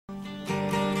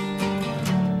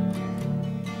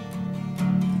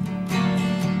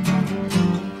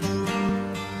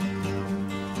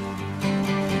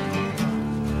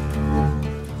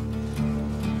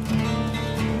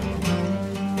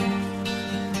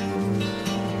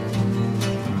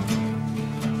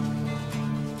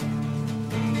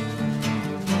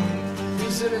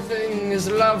anything as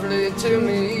lovely to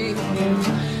me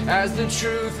as the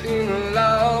truth in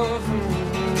love.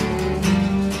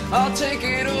 I'll take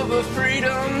it over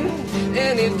freedom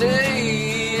any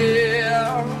day,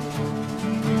 yeah.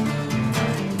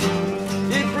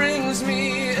 It brings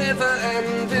me ever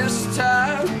and this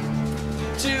time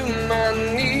to my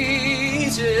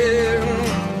knees, yeah.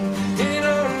 And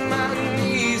on my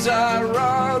knees I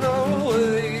run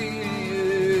away.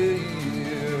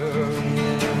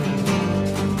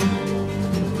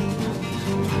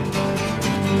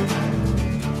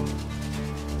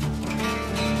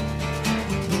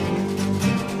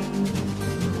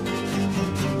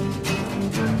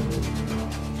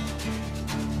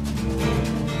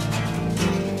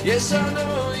 Yes, I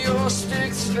know your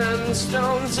sticks and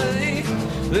stones,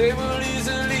 they will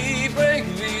easily break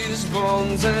these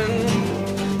bones, and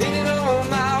in all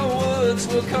my words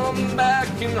will come back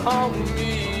and haunt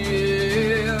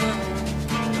me, yeah.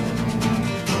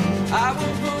 I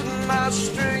will put my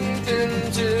strength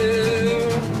into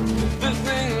the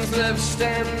things left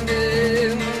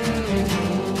standing.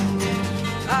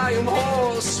 I am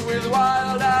hoarse with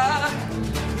wild eye,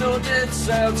 no debts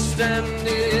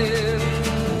outstanding.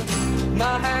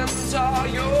 My hands are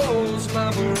yours,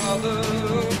 my brother.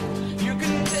 You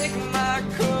can take my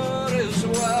coat as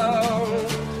well.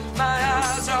 My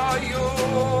eyes are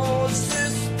yours,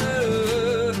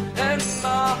 sister, and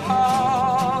my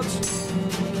heart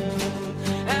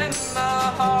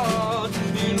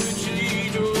in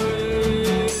retreat away.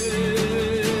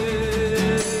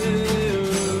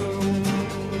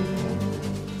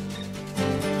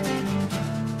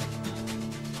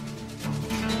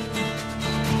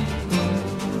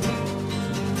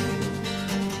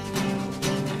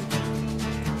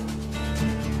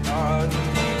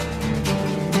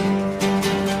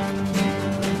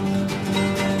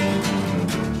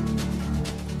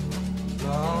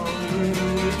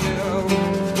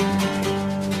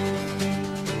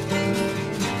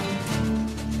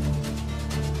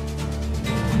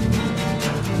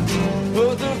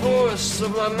 Oh, the voice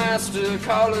of my master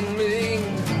calling me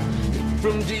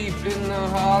from deep in the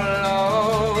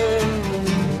hollow,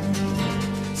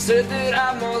 said that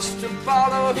I must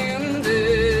follow him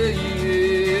there,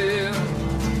 yeah.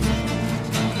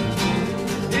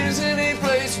 Is any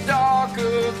place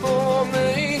darker for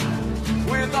me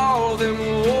with all them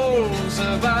wolves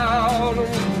about?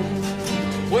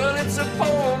 Well, it's a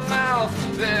poor mouth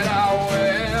that I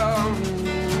wear.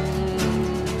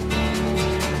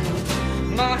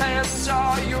 My hands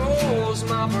are yours,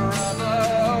 my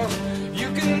brother.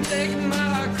 You can take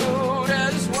my coat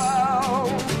as well.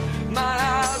 My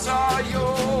eyes are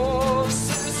yours,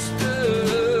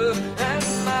 sister, and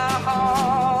my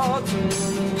heart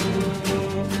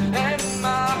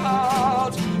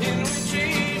in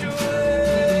retreat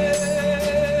away.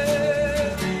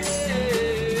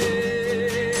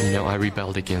 You know, I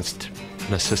rebelled against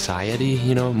the society,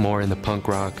 you know, more in the punk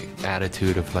rock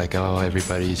attitude of like, oh,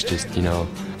 everybody's just, you know,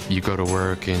 you go to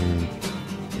work and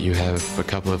you have a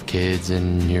couple of kids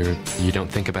and you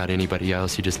don't think about anybody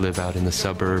else, you just live out in the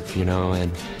suburb, you know, and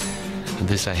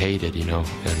this I hated, you know.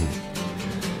 And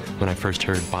when I first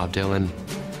heard Bob Dylan,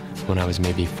 when I was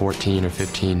maybe 14 or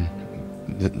 15,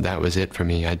 that was it for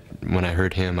me. When I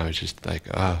heard him, I was just like,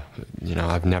 oh, you know,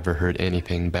 I've never heard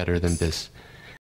anything better than this.